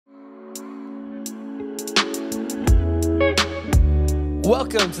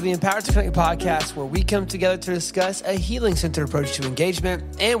Welcome to the Empowered to Connect podcast, where we come together to discuss a healing-centered approach to engagement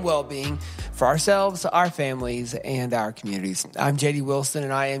and well-being for ourselves, our families, and our communities. I'm JD Wilson,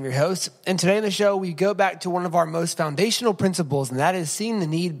 and I am your host. And today on the show, we go back to one of our most foundational principles, and that is seeing the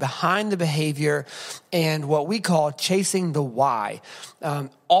need behind the behavior and what we call chasing the why.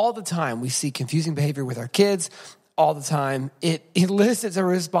 All the time, we see confusing behavior with our kids. All the time, it elicits a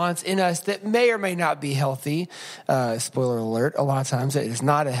response in us that may or may not be healthy. Spoiler alert, a lot of times it is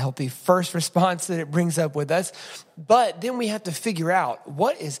not a healthy first response that it brings up with us. But then we have to figure out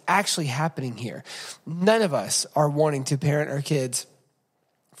what is actually happening here. None of us are wanting to parent our kids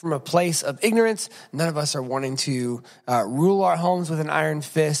from a place of ignorance. None of us are wanting to rule our homes with an iron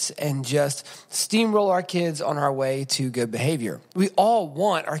fist and just steamroll our kids on our way to good behavior. We all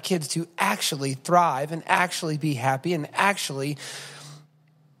want our kids to actually thrive and actually be happy and actually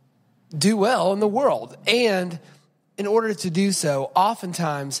do well in the world. And in order to do so,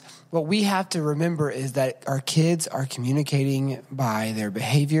 oftentimes what we have to remember is that our kids are communicating by their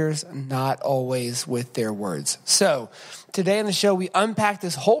behaviors, not always with their words. So today on the show, we unpack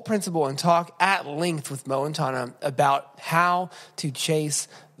this whole principle and talk at length with Mo and Tona about how to chase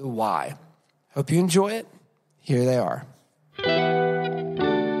the why. Hope you enjoy it. Here they are.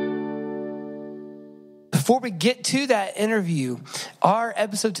 Before we get to that interview, our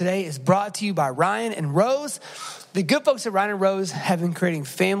episode today is brought to you by Ryan and Rose. The good folks at Ryan and Rose have been creating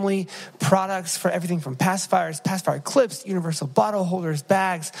family products for everything from pacifiers, pacifier clips, universal bottle holders,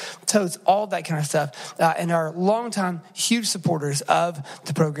 bags, totes, all that kind of stuff, and are longtime huge supporters of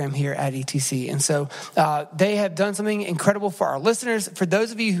the program here at ETC. And so they have done something incredible for our listeners. For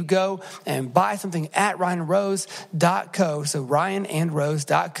those of you who go and buy something at ryanandrose.co, so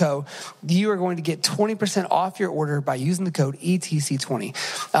ryanandrose.co, you are going to get 20% off your order by using the code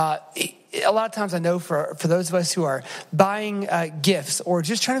ETC20. A lot of times I know for those of us who are buying gifts or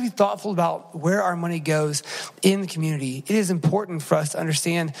just trying to be thoughtful about where our money goes in the community, it is important for us to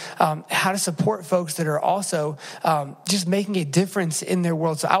understand how to support folks that are also just making a difference in their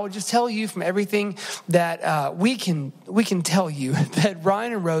world. So I would just tell you from everything that we can tell you that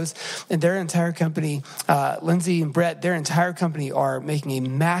Ryan and Rose and their entire company, Lindsay and Brett, their entire company are making a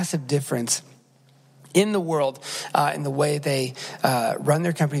massive difference in the world, in the way they run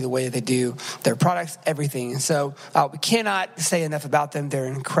their company, the way they do their products, everything. And so we cannot say enough about them. They're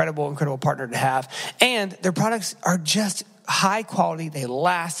an incredible, incredible partner to have. And their products are just high quality. They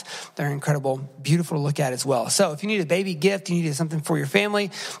last. They're incredible, beautiful to look at as well. So if you need a baby gift, you need something for your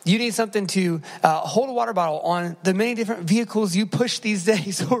family, you need something to hold a water bottle on the many different vehicles you push these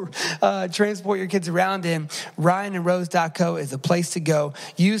days or transport your kids around in, ryanandrose.co is the place to go.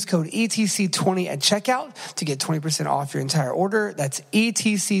 Use code ETC20 at checkout to get 20% off your entire order. That's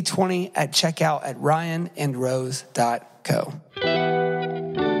ETC20 at checkout at ryanandrose.co.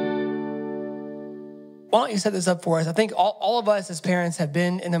 Why don't you set this up for us? I think all of us as parents have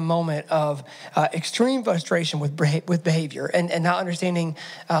been in a moment of extreme frustration with behavior and not understanding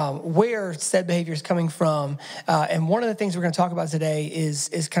where said behavior is coming from. And one of the things we're going to talk about today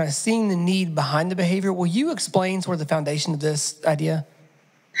is kind of seeing the need behind the behavior. Will you explain sort of the foundation of this idea?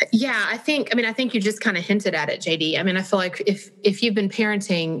 Yeah, I think you just kind of hinted at it, JD. I mean, I feel like if you've been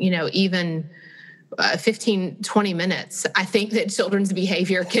parenting, even 15, 20 minutes, I think that children's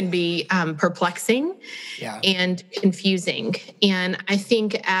behavior can be perplexing and confusing. And I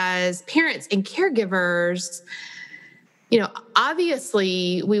think as parents and caregivers,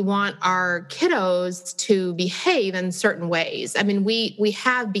 obviously we want our kiddos to behave in certain ways. I mean, we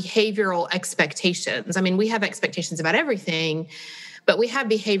have behavioral expectations. I mean, we have expectations about everything, but we have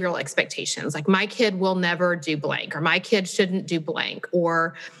behavioral expectations. Like my kid will never do blank, or my kid shouldn't do blank,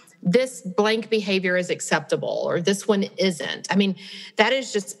 or this blank behavior is acceptable, or this one isn't. I mean, that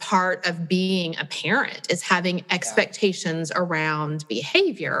is just part of being a parent, is having expectations around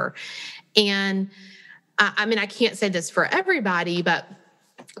behavior. And I mean, I can't say this for everybody, but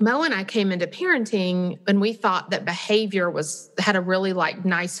Mo and I came into parenting and we thought that behavior had a really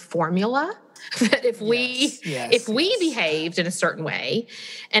nice formula. That if we behaved in a certain way,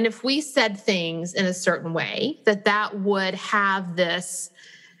 and if we said things in a certain way, that would have this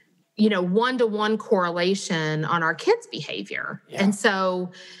one-to-one correlation on our kids' behavior. Yeah. And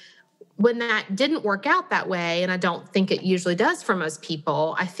so when that didn't work out that way, and I don't think it usually does for most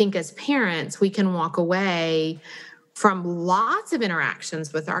people, I think as parents, we can walk away from lots of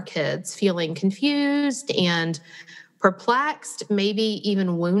interactions with our kids feeling confused and perplexed, maybe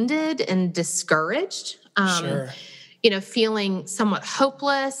even wounded and discouraged, feeling somewhat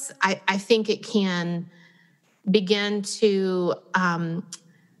hopeless. I think it can begin to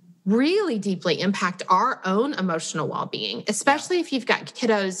really deeply impact our own emotional well-being, especially if you've got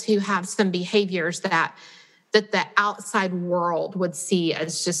kiddos who have some behaviors that the outside world would see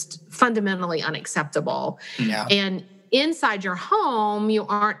as just fundamentally unacceptable. Yeah. And inside your home, you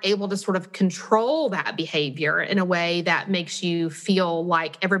aren't able to sort of control that behavior in a way that makes you feel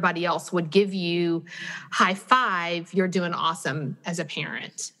like everybody else would give you high five, you're doing awesome as a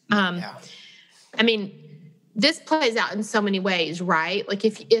parent. Yeah. I mean, this plays out in so many ways, right? Like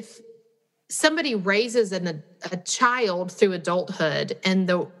if somebody raises a child through adulthood and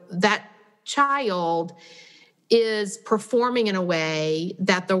that child is performing in a way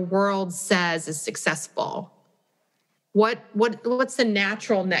that the world says is successful, what's the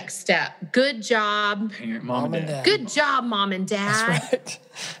natural next step? Good job, Parent, mom and dad. Good job, mom and dad. That's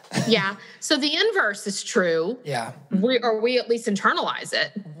right. Yeah. So the inverse is true. Yeah. We at least internalize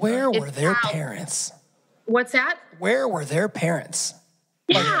it. Where were their parents? What's that? Where were their parents?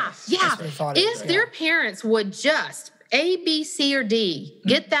 Yeah. If their Yeah. parents would just A, B, C, or D,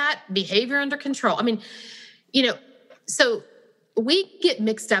 get that behavior under control. I mean, so we get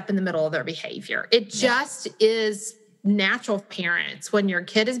mixed up in the middle of their behavior. It just is natural for parents. When your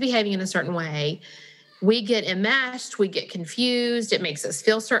kid is behaving in a certain way, we get enmeshed, we get confused. It makes us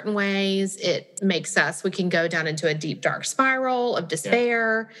feel certain ways. We can go down into a deep, dark spiral of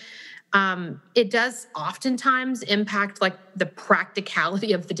despair. It does oftentimes impact like the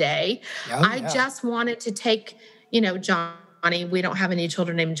practicality of the day. I just wanted to take, Johnny, we don't have any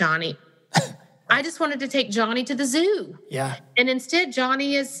children named Johnny. I just wanted to take Johnny to the zoo. Yeah. And instead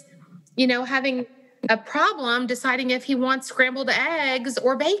Johnny is, having a problem deciding if he wants scrambled eggs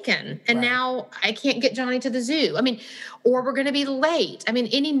or bacon. And now I can't get Johnny to the zoo. I mean, or we're going to be late. I mean,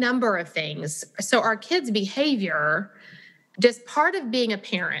 any number of things. So our kids' behavior, just part of being a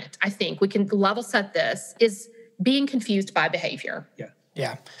parent, I think we can level set this, is being confused by behavior.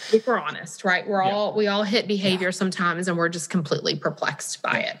 Yeah. If we're honest, right? We all hit behavior sometimes and we're just completely perplexed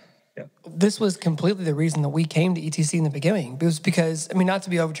by it. This was completely the reason that we came to ETC in the beginning. It was because, not to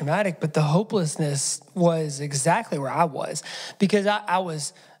be over dramatic, but the hopelessness was exactly where I was, because I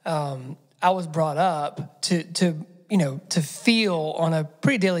was brought up to feel on a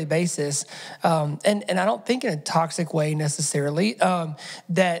pretty daily basis, and I don't think in a toxic way necessarily,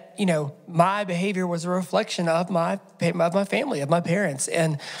 that my behavior was a reflection of my family, of my parents,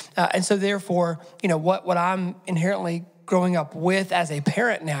 and so therefore what I'm inherently growing up with as a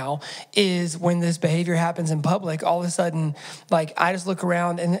parent now is when this behavior happens in public, all of a sudden, like, I just look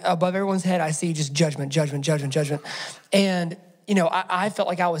around and above everyone's head, I see just judgment. And, I felt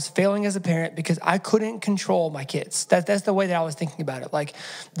like I was failing as a parent because I couldn't control my kids. That's the way that I was thinking about it. Like,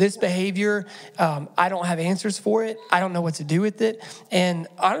 this behavior, I don't have answers for it. I don't know what to do with it. And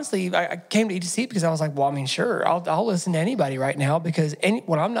honestly, I came to ETC because I was like, well, sure, I'll listen to anybody right now because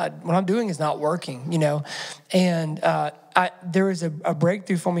what I'm doing is not working, And there was a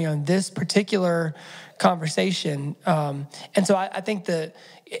breakthrough for me on this particular conversation. And so I think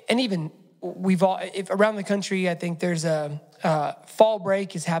even around the country, I think there's fall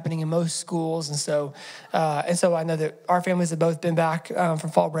break is happening in most schools. And so I know that our families have both been back from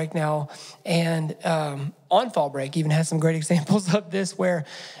fall break now, and on fall break even has some great examples of this where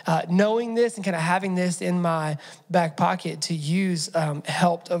knowing this and kind of having this in my back pocket to use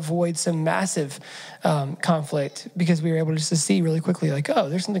helped avoid some massive conflict, because we were able just to see really quickly, like, oh,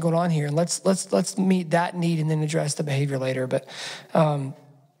 there's something going on here, and let's meet that need and then address the behavior later. But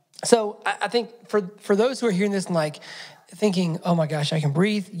so I think for those who are hearing this and like thinking, oh my gosh, I can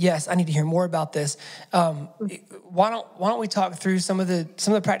breathe. Yes, I need to hear more about this. Why don't we talk through some of the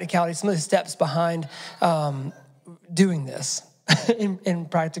practicalities, some of the steps behind doing this in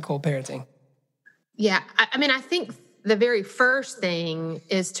practical parenting? Yeah, I think the very first thing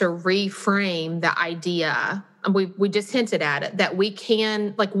is to reframe the idea, and we just hinted at it, that we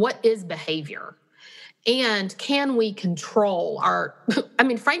can, like, what is behavior? And can we control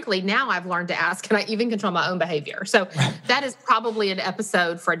frankly, now I've learned to ask, can I even control my own behavior? So that is probably an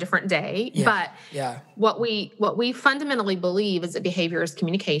episode for a different day. Yeah. But what we fundamentally believe is that behavior is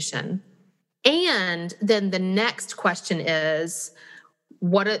communication. And then the next question is,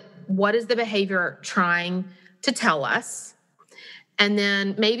 what is the behavior trying to tell us? And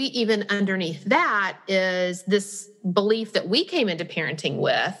then maybe even underneath that is this belief that we came into parenting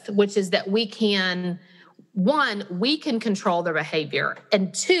with, which is that we can control their behavior,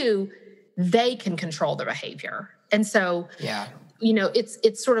 and two, they can control their behavior. And so,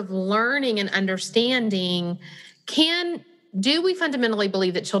 it's sort of learning and understanding, do we fundamentally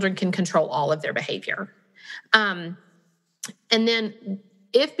believe that children can control all of their behavior? And then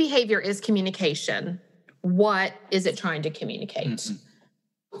if behavior is communication, what is it trying to communicate?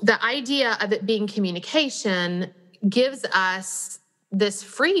 Mm-hmm. the idea of it being communication gives us this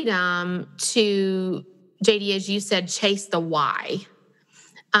freedom to, JD, as you said, chase the why,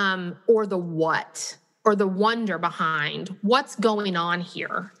 or the what, or the wonder behind what's going on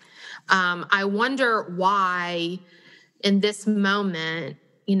here. I wonder why in this moment,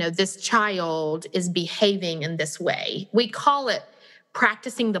 this child is behaving in this way. We call it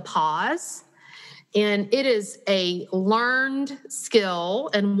practicing the pause. And it is a learned skill,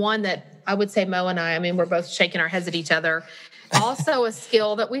 and one that I would say Mo and I mean, we're both shaking our heads at each other. Also a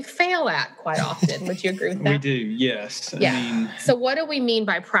skill that we fail at quite often. Would you agree with that? We do, yes. Yeah. So what do we mean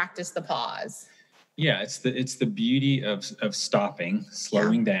by practice the pause? Yeah, it's the beauty of stopping,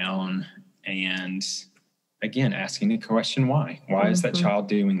 slowing down, and again, asking the question why. Why is that child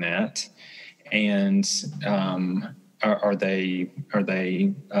doing that? And are they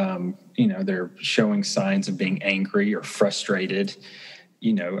they're showing signs of being angry or frustrated?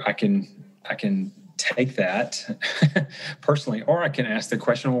 I can take that personally, or I can ask the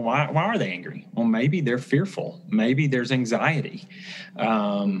question, well, why are they angry? Well, maybe they're fearful. Maybe there's anxiety.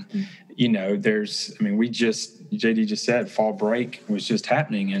 JD just said fall break was just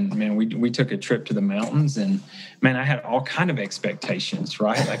happening. And man, we took a trip to the mountains, and man, I had all kind of expectations,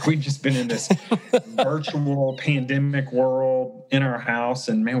 right? Like we'd just been in this virtual pandemic world in our house,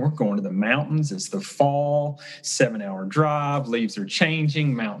 and man, we're going to the mountains. It's the fall, 7-hour drive, leaves are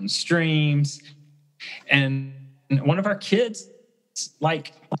changing, mountain streams. And one of our kids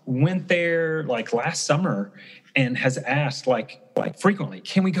went there last summer and has asked frequently,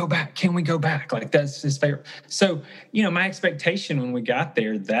 can we go back? Can we go back? That's his favorite. So, my expectation when we got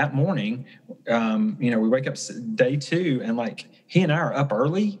there that morning, we wake up day 2 and he and I are up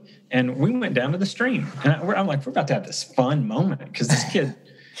early and we went down to the stream. And I'm like, we're about to have this fun moment because this kid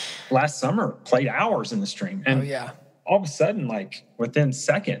last summer played hours in the stream. And all of a sudden, within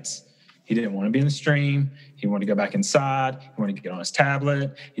seconds, he didn't want to be in the stream. He wanted to go back inside. He wanted to get on his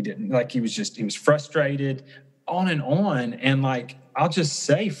tablet. He didn't he was frustrated, on and on. And I'll just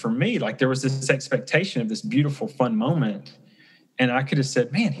say for me, there was this expectation of this beautiful, fun moment. And I could have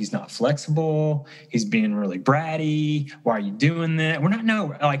said, man, he's not flexible. He's being really bratty. Why are you doing that?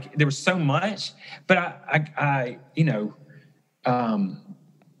 There was so much, but I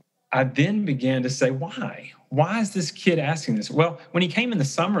then began to say, why? Why is this kid asking this? Well, when he came in the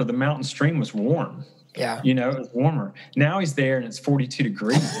summer, the mountain stream was warm. Yeah. It was warmer. Now he's there and it's 42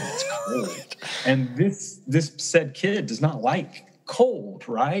 degrees and it's cold. And this said kid does not like cold,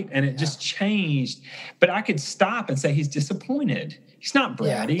 right? And it just changed. But I could stop and say he's disappointed. He's not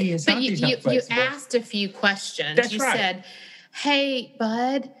bratty. Yeah. But you asked a few questions. That's you right. said, hey,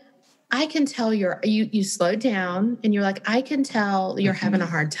 bud, I can tell you slowed down and you're like, I can tell you're having a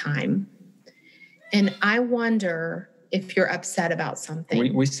hard time. And I wonder if you're upset about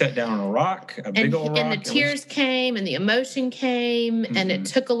something. We sat down on a rock, big old rock. And the tears came and the emotion came and it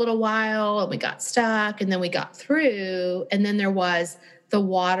took a little while and we got stuck and then we got through. And then there was the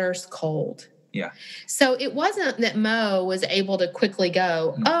water's cold. Yeah. So it wasn't that Mo was able to quickly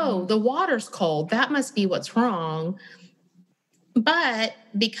go, oh, the water's cold. That must be what's wrong. But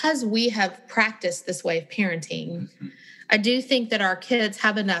because we have practiced this way of parenting, I do think that our kids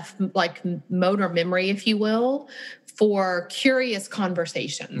have enough motor memory, if you will, for curious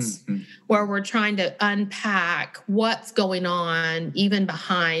conversations where we're trying to unpack what's going on even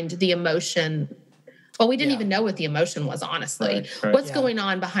behind the emotion. Well, we didn't even know what the emotion was, honestly. Right. What's going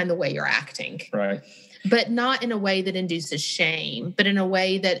on behind the way you're acting. Right. But not in a way that induces shame, but in a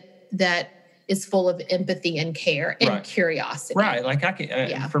way that is full of empathy and care and curiosity. Right. I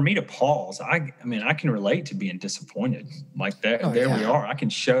can, for me to pause, I can relate to being disappointed like that. We are. I can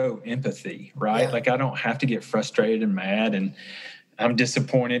show empathy, right? Yeah. I don't have to get frustrated and mad and I'm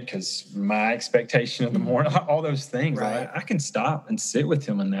disappointed because my expectation of the morning, all those things. Right. I can stop and sit with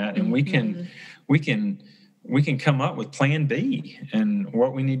him in that, and we can come up with plan B and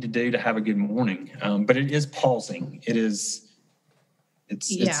what we need to do to have a good morning. But it is pausing. It's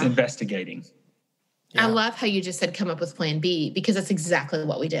investigating. Yeah. I love how you just said come up with plan B, because that's exactly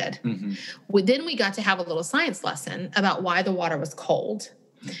what we did. Then we got to have a little science lesson about why the water was cold.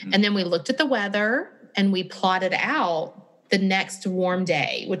 And then we looked at the weather and we plotted out the next warm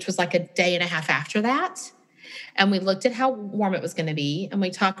day, which was a day and a half after that. And we looked at how warm it was going to be. And we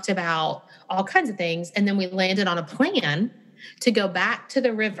talked about all kinds of things. And then we landed on a plan to go back to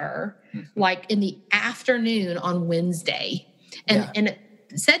the river, in the afternoon on Wednesday. And it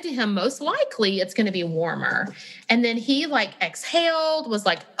said to him, most likely it's going to be warmer. And then he exhaled, was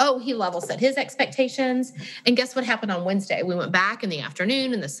he level set his expectations. And guess what happened on Wednesday? We went back in the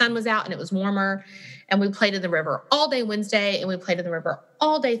afternoon and the sun was out and it was warmer. and we played in the river all day Wednesday, and we played in the river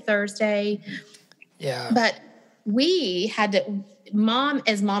all day Thursday. Yeah. But we had to, mom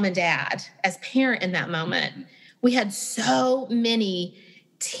and dad, as parent in that moment, we had so many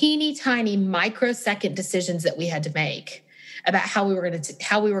teeny tiny microsecond decisions that we had to make about how we were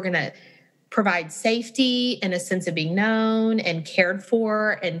going to provide safety and a sense of being known and cared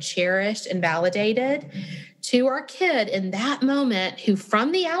for and cherished and validated to our kid in that moment, who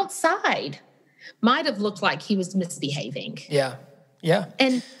from the outside might have looked like he was misbehaving. Yeah. Yeah.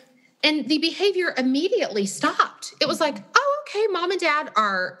 And the behavior immediately stopped. It was like, oh, okay, mom and dad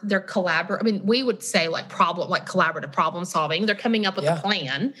they're collaborative. I mean, we would say collaborative problem solving. They're coming up with a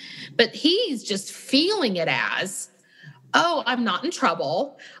plan, but he's just feeling it as, oh, I'm not in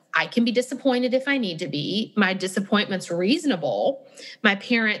trouble. I can be disappointed if I need to be. My disappointment's reasonable. My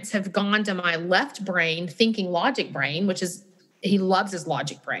parents have gone to my left brain, thinking logic brain, which is, he loves his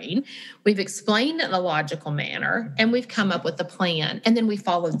logic brain. We've explained it in a logical manner, and we've come up with a plan, and then we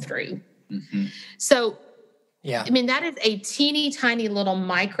followed through. Mm-hmm. So, I mean, that is a teeny tiny little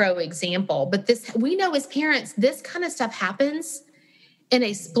micro example, but we know as parents, this kind of stuff happens in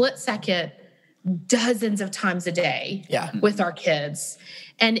a split second, dozens of times a day with our kids.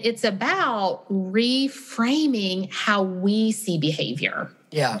 And it's about reframing how we see behavior.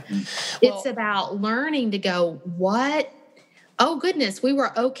 Yeah. It's about learning to go, what? Oh, goodness, we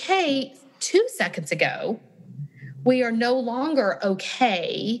were okay 2 seconds ago. We are no longer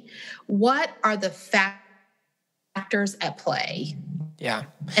okay. What are the factors at play? Yeah.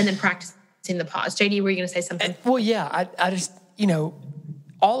 And then practicing the pause. JD, were you going to say something? Well, yeah, I just,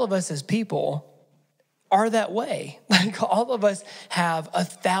 all of us as people are that way. Like, all of us have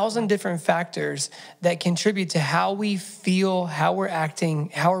 1,000 different factors that contribute to how we feel, how we're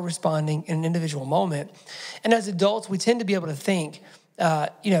acting, how we're responding in an individual moment. And as adults, we tend to be able to think,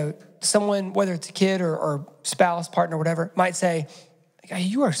 someone, whether it's a kid or spouse, partner, whatever, might say,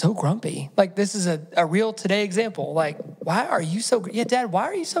 you are so grumpy. Like, this is a real today example. Like, why are you so, Dad, why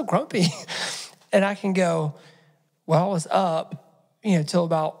are you so grumpy? And I can go, well, I was up, till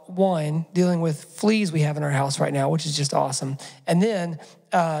about 1, dealing with fleas we have in our house right now, which is just awesome. And then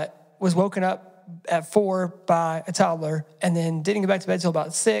was woken up at 4 by a toddler, and then didn't get back to bed till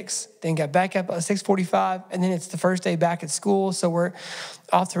about 6, then got back up at 6:45, and then it's the first day back at school, so we're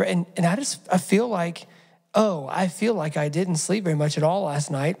off the, and I feel like I didn't sleep very much at all last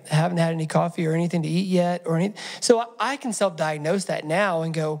night. I haven't had any coffee or anything to eat yet or anything. So I can self-diagnose that now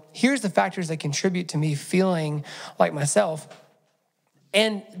and go, here's the factors that contribute to me feeling like myself.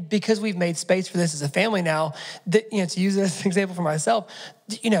 And because we've made space for this as a family now, to use it as an example for myself,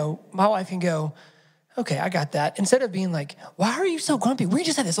 my wife can go, okay, I got that. Instead of being like, why are you so grumpy? We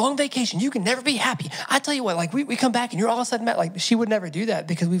just had this long vacation. You can never be happy. I tell you what, like we come back and you're all of a sudden mad. Like, she would never do that,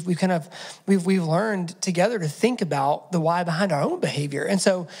 because we've learned together to think about the why behind our own behavior. And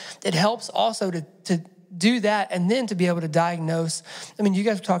so it helps also to do that, and then to be able to diagnose. I mean, you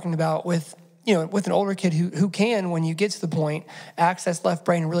guys were talking about with an older kid who can, when you get to the point, access left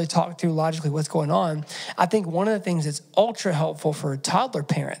brain and really talk through logically what's going on. I think one of the things that's ultra helpful for toddler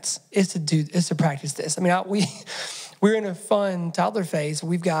parents is to practice this. I mean, we're in a fun toddler phase.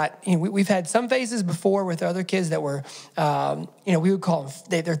 We've got, we've had some phases before with other kids that were, we would call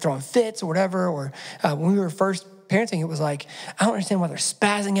them, they're throwing fits or whatever. Or when we were first parenting, it was like, I don't understand why they're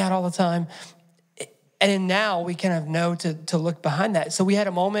spazzing out all the time. And then now we kind of know to look behind that. So we had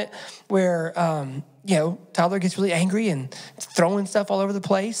a moment where, toddler gets really angry and throwing stuff all over the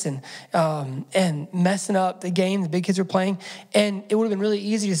place and messing up the game the big kids are playing. And it would have been really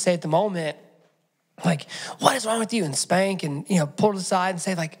easy to say at the moment, like, what is wrong with you? And spank and, pull it aside and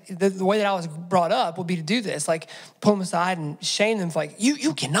say, like, the way that I was brought up would be to do this. Like, pull them aside and shame them for, like,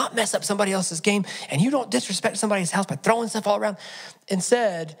 you cannot mess up somebody else's game, and you don't disrespect somebody's house by throwing stuff all around.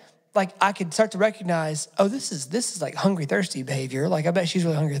 Instead, like, I could start to recognize, oh, this is like hungry, thirsty behavior. Like, I bet she's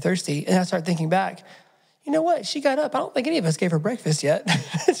really hungry, thirsty. And I start thinking back, you know what? She got up. I don't think any of us gave her breakfast yet.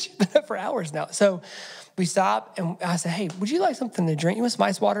 She's been up for hours now. So we stop and I said, hey, would you like something to drink? You want some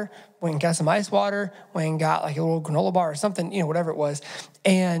ice water? Went and got some ice water. Went and got like a little granola bar or something, whatever it was.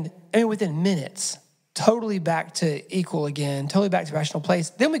 And within minutes, totally back to equal again, totally back to rational place.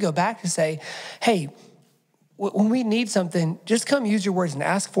 Then we go back to say, hey, when we need something, just come use your words and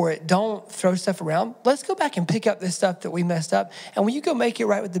ask for it. Don't throw stuff around. Let's go back and pick up this stuff that we messed up. And when you go make it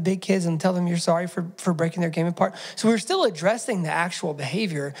right with the big kids and tell them you're sorry for breaking their game apart. So we're still addressing the actual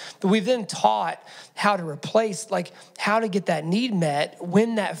behavior, but we've then taught how to replace, like how to get that need met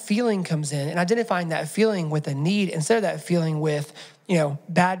when that feeling comes in, and identifying that feeling with a need instead of that feeling with,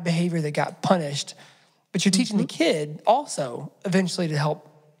 bad behavior that got punished. But you're teaching the kid also eventually to help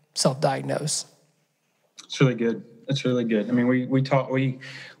self-diagnose. It's really good. That's really good. I mean, we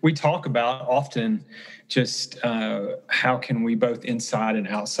talk about often just how can we both inside and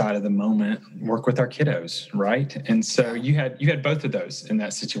outside of the moment work with our kiddos, right? And so you had both of those in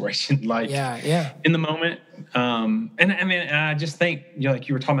that situation, like in the moment. And I mean, I just think like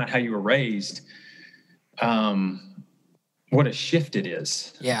you were talking about how you were raised. What a shift it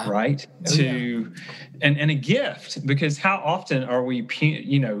is, right? And a gift, because how often are we,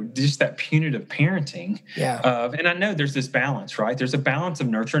 just that punitive parenting and I know there's this balance, right? There's a balance of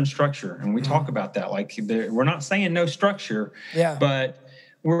nurture and structure, and we talk about that. Like we're not saying no structure, but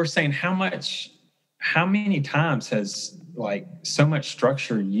we're saying how many times has like so much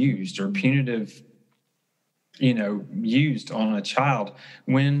structure used or punitive, used on a child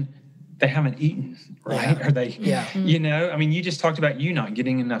when they haven't eaten, right? Or they, I mean, you just talked about you not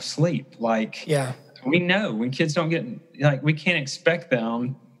getting enough sleep. Like, we know when kids don't get, like, we can't expect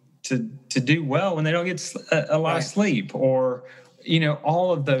them to do well when they don't get a lot of sleep, or,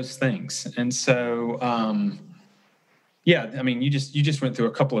 all of those things. And so, I mean, you just went through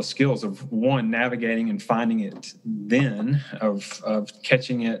a couple of skills of one, navigating and finding it, then of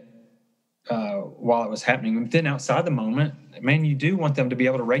catching it while it was happening. And then outside the moment, man, you do want them to be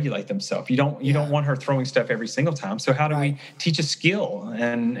able to regulate themselves. You don't want her throwing stuff every single time. So how do we teach a skill?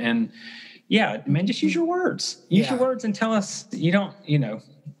 And man, just use your words. Use your words and tell us you don't.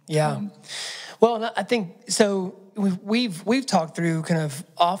 Well, I think so. We've talked through kind of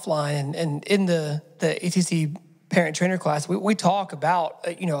offline and in the ETC parent trainer class, we talk about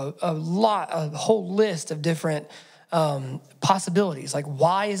a whole list of different possibilities. Like,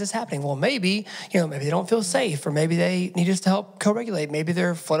 why is this happening? Well, maybe they don't feel safe, or maybe they need us to help co-regulate. Maybe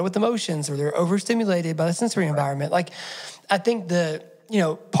they're flooded with emotions, or they're overstimulated by the sensory environment. Like, I think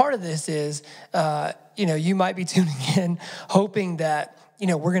part of this is, you might be tuning in hoping that,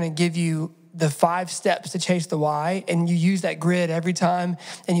 we're going to give you the 5 steps to chase the why, and you use that grid every time,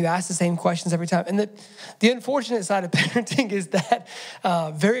 and you ask the same questions every time. And the unfortunate side of parenting is that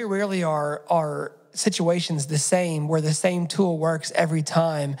very rarely are situations the same, where the same tool works every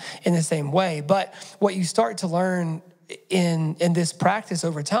time in the same way. But what you start to learn in this practice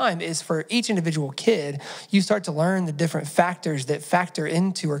over time is, for each individual kid, you start to learn the different factors that factor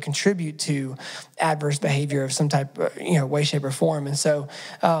into or contribute to adverse behavior of some type, way, shape, or form. And so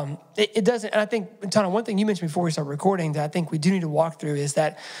it doesn't. And I think, Tona, one thing you mentioned before we start recording that I think we do need to walk through is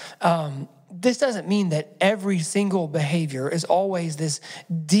that this doesn't mean that every single behavior is always this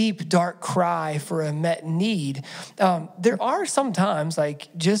deep, dark cry for a met need. There are sometimes like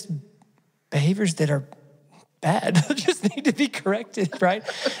just behaviors that are bad, just need to be corrected, right?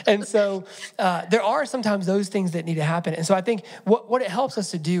 And so there are sometimes those things that need to happen. And so I think what it helps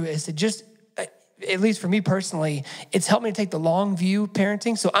us to do is to just, at least for me personally, it's helped me to take the long view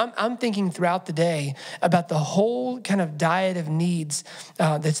parenting. So I'm thinking throughout the day about the whole kind of diet of needs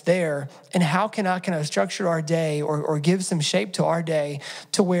that's there, and how can I kind of structure our day or give some shape to our day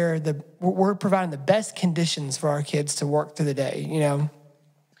to where we're providing the best conditions for our kids to work through the day,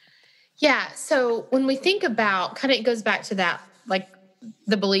 Yeah. So when we think about, kind of, it goes back to that, like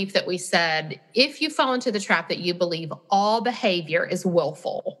the belief that we said, if you fall into the trap that you believe all behavior is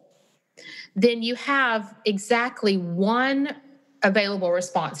willful, then you have exactly one available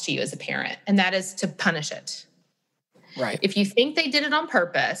response to you as a parent, and that is to punish it. Right. If you think they did it on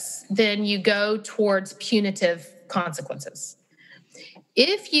purpose, then you go towards punitive consequences.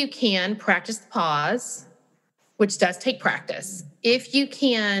 If you can practice the pause, which does take practice, if you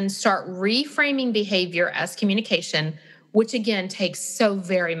can start reframing behavior as communication, which again takes so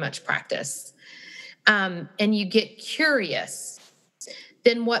very much practice, and you get curious,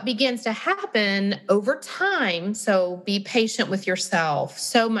 then what begins to happen over time, so be patient with yourself,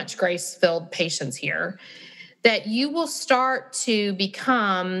 so much grace-filled patience here, that you will start to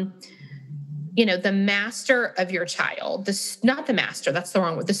become, the master of your child. Not the master, that's the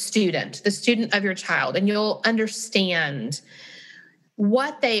wrong word, the student of your child. And you'll understand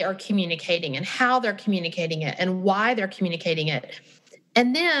what they are communicating and how they're communicating it and why they're communicating it.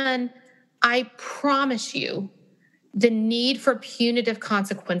 And then I promise you, the need for punitive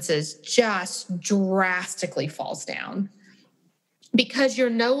consequences just drastically falls down, because you're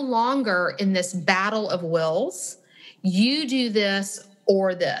no longer in this battle of wills. You do this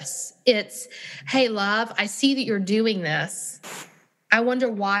or this. It's, hey, love, I see that you're doing this. I wonder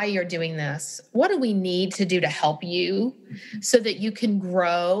why you're doing this. What do we need to do to help you so that you can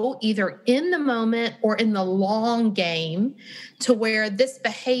grow either in the moment or in the long game to where this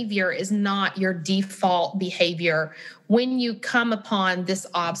behavior is not your default behavior when you come upon this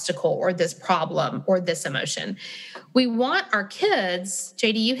obstacle or this problem or this emotion? We want our kids,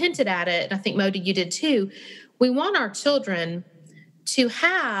 JD, you hinted at it, and I think Modi, you did too. We want our children to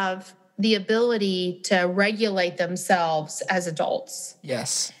have the ability to regulate themselves as adults.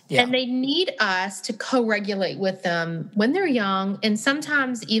 Yes. Yeah. And they need us to co-regulate with them when they're young and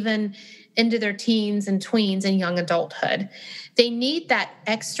sometimes even into their teens and tweens and young adulthood. They need that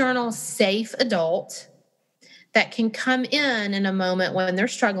external safe adult that can come in a moment when they're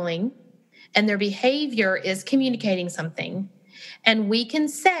struggling and their behavior is communicating something. And we can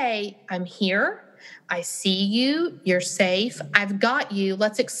say, I'm here. I see you. You're safe. I've got you.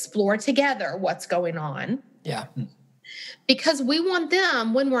 Let's explore together what's going on. Yeah. Because we want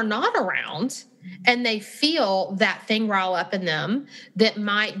them, when we're not around and they feel that thing rile up in them that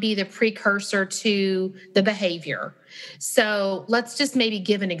might be the precursor to the behavior. So let's just maybe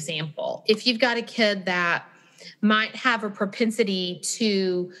give an example. If you've got a kid that might have a propensity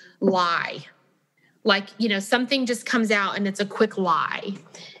to lie, like, something just comes out and it's a quick lie.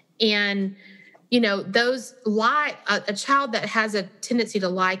 And those lie, a child that has a tendency to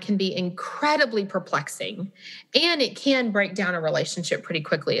lie can be incredibly perplexing, and it can break down a relationship pretty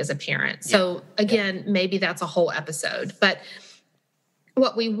quickly as a parent. So again, maybe that's a whole episode. But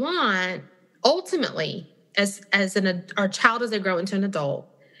what we want ultimately as our child as they grow into an adult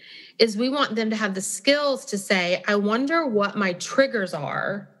is we want them to have the skills to say, I wonder what my triggers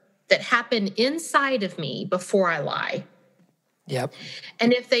are that happen inside of me before I lie. Yep.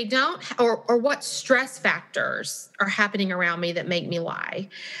 And if they don't, or what stress factors are happening around me that make me lie?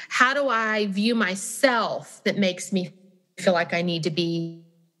 How do I view myself that makes me feel like I need to be,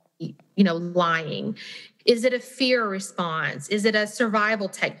 lying? Is it a fear response? Is it a survival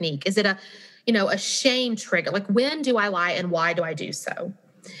technique? Is it a shame trigger? Like, when do I lie and why do I do so?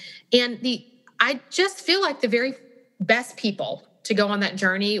 And I just feel like the very best people to go on that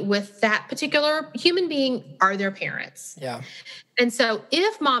journey with that particular human being are their parents. Yeah. And so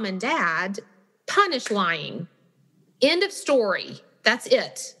if mom and dad punish lying, end of story, that's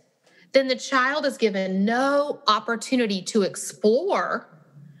it, then the child is given no opportunity to explore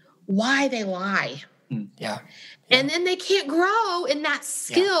why they lie. Yeah. And then they can't grow in that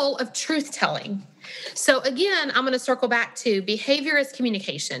skill of truth telling. So again, I'm going to circle back to behavior is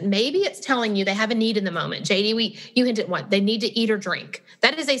communication. Maybe it's telling you they have a need in the moment. JD, you hinted what? They need to eat or drink.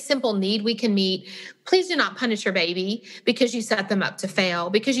 That is a simple need we can meet. Please do not punish your baby because you set them up to fail,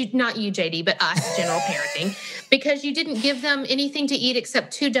 because not you, JD, but us, general parenting, because you didn't give them anything to eat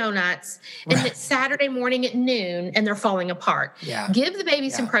except 2 donuts, and it's Saturday morning at noon and they're falling apart. Yeah. Give the baby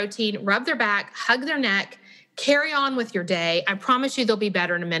some protein, rub their back, hug their neck, carry on with your day. I promise you they'll be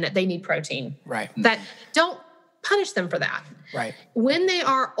better in a minute. They need protein. Right. Don't punish them for that. Right. When they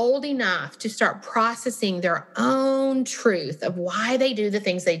are old enough to start processing their own truth of why they do the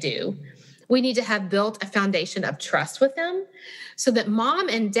things they do, we need to have built a foundation of trust with them so that mom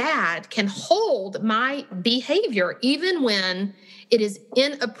and dad can hold my behavior even when it is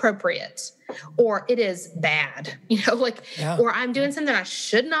inappropriate or it is bad, or I'm doing something I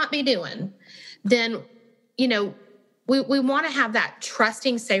should not be doing. Then we want to have that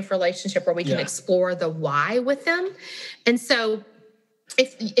trusting, safe relationship where we can explore the why with them. And so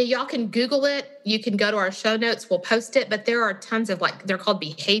if y'all can Google it, you can go to our show notes, we'll post it, but there are tons of they're called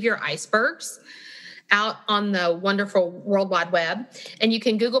behavior icebergs out on the wonderful World Wide Web. And you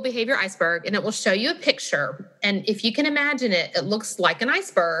can Google behavior iceberg and it will show you a picture. And if you can imagine it, it looks like an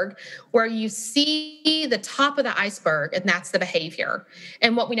iceberg where you see the top of the iceberg, and that's the behavior.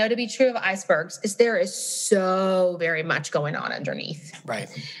 And what we know to be true of icebergs is there is so very much going on underneath. Right.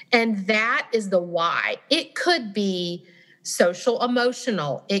 And that is the why. It could be social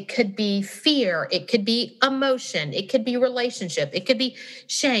emotional, it could be fear, it could be emotion, it could be relationship, it could be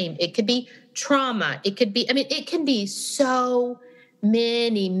shame, it could be trauma, it could be, it can be so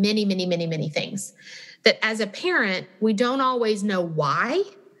many, many, many, many, many things that as a parent, we don't always know why,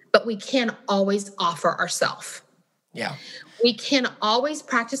 but we can always offer ourselves. Yeah. We can always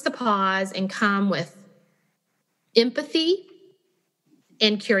practice the pause and come with empathy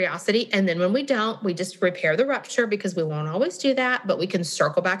and curiosity. And then when we don't, we just repair the rupture because we won't always do that, but we can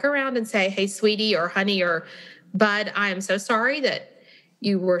circle back around and say, hey, sweetie or honey or bud, I am so sorry that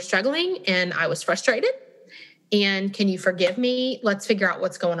you were struggling and I was frustrated. And can you forgive me? Let's figure out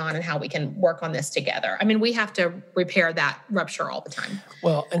what's going on and how we can work on this together. I mean, we have to repair that rupture all the time.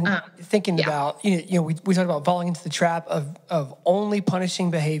 Well, and thinking about, we talked about falling into the trap of only punishing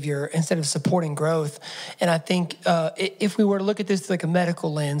behavior instead of supporting growth. And I think if we were to look at this like a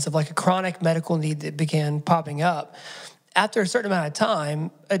medical lens of like a chronic medical need that began popping up, after a certain amount of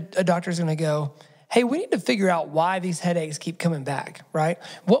time, a doctor is going to go, hey, we need to figure out why these headaches keep coming back, right?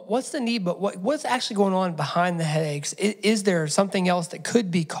 What's the need, but what's actually going on behind the headaches? Is there something else that could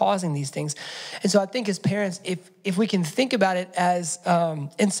be causing these things? And so I think as parents, if we can think about it as,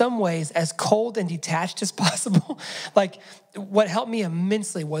 in some ways, as cold and detached as possible, like what helped me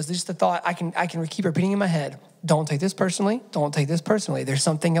immensely was just the thought I can keep repeating in my head, don't take this personally, don't take this personally. There's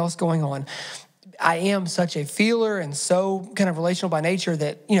something else going on. I am such a feeler and so kind of relational by nature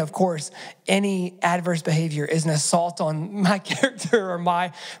that, of course, any adverse behavior is an assault on my character or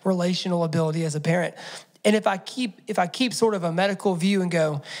my relational ability as a parent. And if I keep sort of a medical view and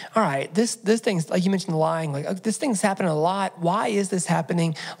go, all right, this thing's, like you mentioned, lying, like this thing's happening a lot. Why is this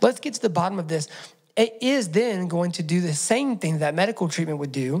happening? Let's get to the bottom of this. It is then going to do the same thing that medical treatment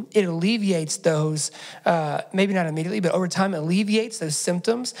would do. It alleviates those, maybe not immediately, but over time alleviates those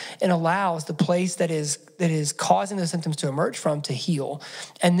symptoms and allows the place that is causing those symptoms to emerge from to heal.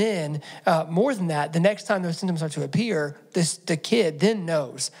 And then more than that, the next time those symptoms are to appear, the kid then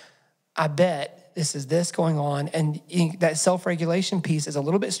knows, I bet this is this going on. And that self-regulation piece is a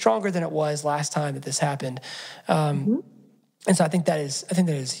little bit stronger than it was last time that this happened. And so I think that is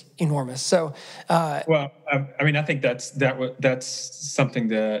enormous. So, I think that's something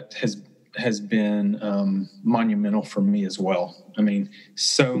that has been monumental for me as well. I mean,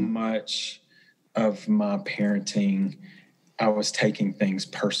 so much of my parenting, I was taking things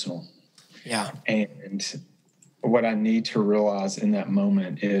personal. Yeah. And what I need to realize in that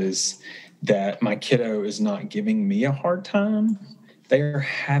moment is that my kiddo is not giving me a hard time. They're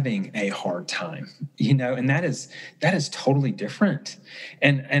having a hard time, and that is totally different.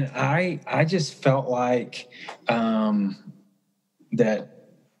 And I just felt like that,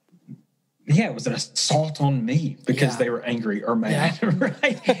 it was an assault on me because they were angry or mad,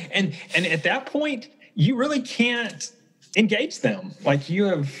 right? And at that point, you really can't engage them. Like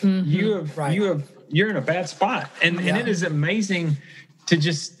you're in a bad spot, and it is amazing to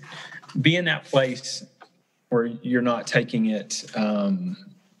just be in that place where you're not taking it, and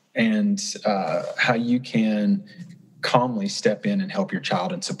how you can calmly step in and help your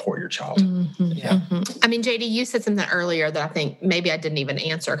child and support your child. Mm-hmm. Yeah. Mm-hmm. I mean, JD, you said something earlier that I think maybe I didn't even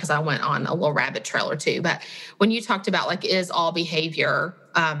answer because I went on a little rabbit trail or two. But when you talked about like, is all behavior,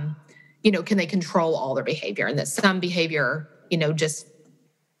 can they control all their behavior, and that some behavior, just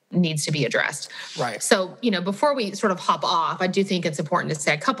needs to be addressed. Right. So, before we sort of hop off, I do think it's important to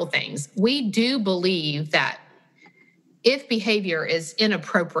say a couple things. We do believe that if behavior is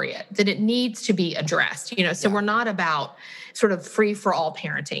inappropriate, that it needs to be addressed, so we're not about sort of free for all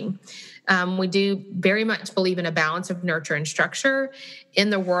parenting. We do very much believe in a balance of nurture and structure in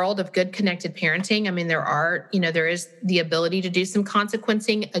the world of good connected parenting. I mean, there is the ability to do some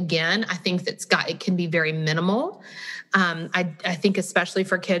consequencing. Again, I think it can be very minimal. I think especially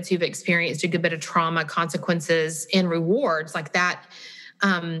for kids who've experienced a good bit of trauma, consequences and rewards like that,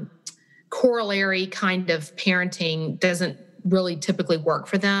 corollary kind of parenting doesn't really typically work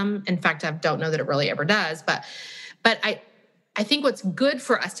for them. In fact, I don't know that it really ever does. But I think what's good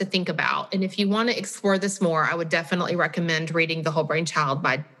for us to think about, and if you want to explore this more, I would definitely recommend reading The Whole Brain Child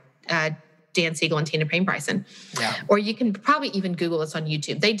by Dan Siegel and Tina Payne Bryson. Yeah. Or you can probably even Google this on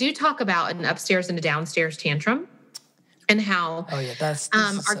YouTube. They do talk about an upstairs and a downstairs tantrum, and how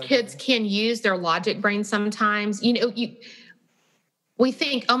our kids can use their logic brain sometimes. We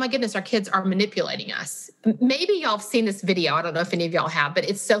think, oh my goodness, our kids are manipulating us. Maybe y'all have seen this video. I don't know if any of y'all have, but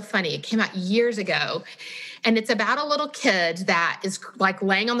it's so funny. It came out years ago, and it's about a little kid that is like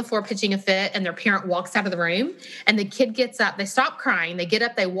laying on the floor pitching a fit, and their parent walks out of the room, and the kid gets up. They stop crying. They get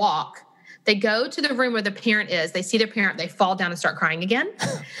up. They walk. They go to the room where the parent is. They see their parent. They fall down and start crying again.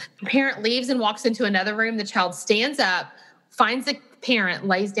 The parent leaves and walks into another room. The child stands up, finds the parent,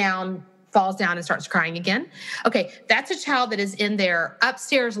 lays down, falls down, and starts crying again. Okay, that's a child that is in their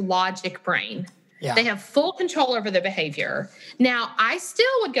upstairs logic brain. Yeah. They have full control over their behavior. Now, I still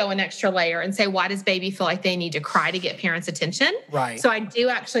would go an extra layer and say, why does baby feel like they need to cry to get parents' attention? Right. So I do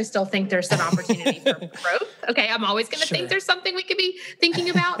actually still think there's an opportunity for growth. Okay, I'm always going to think there's something we could be thinking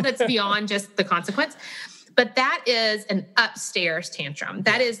about that's beyond just the consequence. But that is an upstairs tantrum.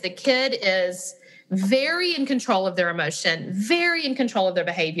 That is the kid is very in control of their emotion, very in control of their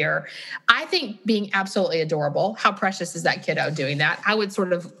behavior. I think being absolutely adorable. How precious is that kiddo doing that? I would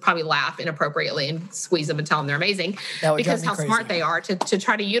sort of probably laugh inappropriately and squeeze them and tell them they're amazing because how smart they are to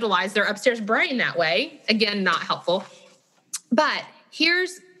try to utilize their upstairs brain that way. Again, not helpful. But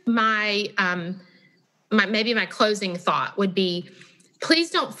here's my closing thought would be, please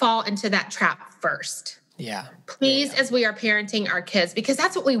don't fall into that trap first. Yeah. Please, as we are parenting our kids, because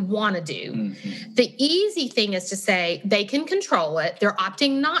that's what we want to do. Mm-hmm. The easy thing is to say they can control it. They're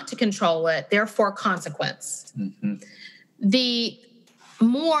opting not to control it. Therefore, consequence. Mm-hmm. The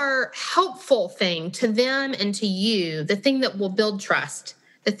more helpful thing to them and to you, the thing that will build trust,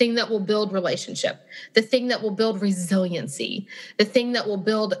 the thing that will build relationship, the thing that will build resiliency, the thing that will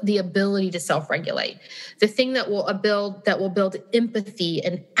build the ability to self-regulate, the thing that will build empathy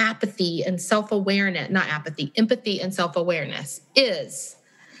and apathy and self-awareness, not apathy, empathy and self-awareness is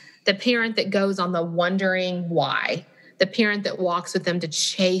the parent that goes on the wondering why, the parent that walks with them to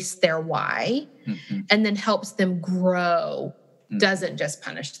chase their why, mm-hmm. and then helps them grow, mm-hmm. doesn't just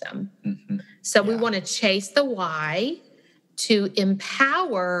punish them. Mm-hmm. So we want to chase the why, to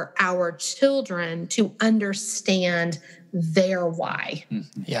empower our children to understand their why.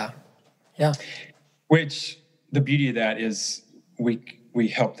 Mm-hmm. Yeah. Yeah. Which the beauty of that is we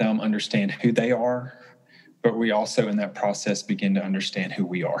help them understand who they are, but we also in that process begin to understand who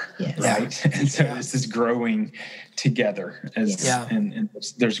we are. Yes. Right. And so this is growing together and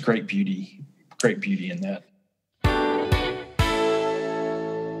there's great beauty in that.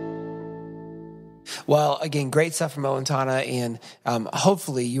 Well, again, great stuff from Mo and Tona, and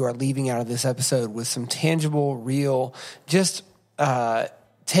hopefully you are leaving out of this episode with some tangible, real, just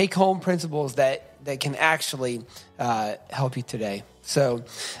take-home principles that can actually help you today. So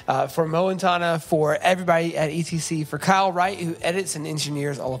for Mo and Tona, for everybody at ETC, for Kyle Wright, who edits and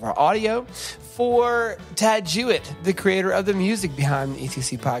engineers all of our audio, for Tad Jewett, the creator of the music behind the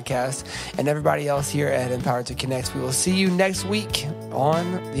ETC podcast, and everybody else here at Empowered to Connect, we will see you next week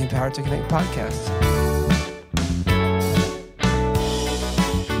on the Empowered to Connect podcast.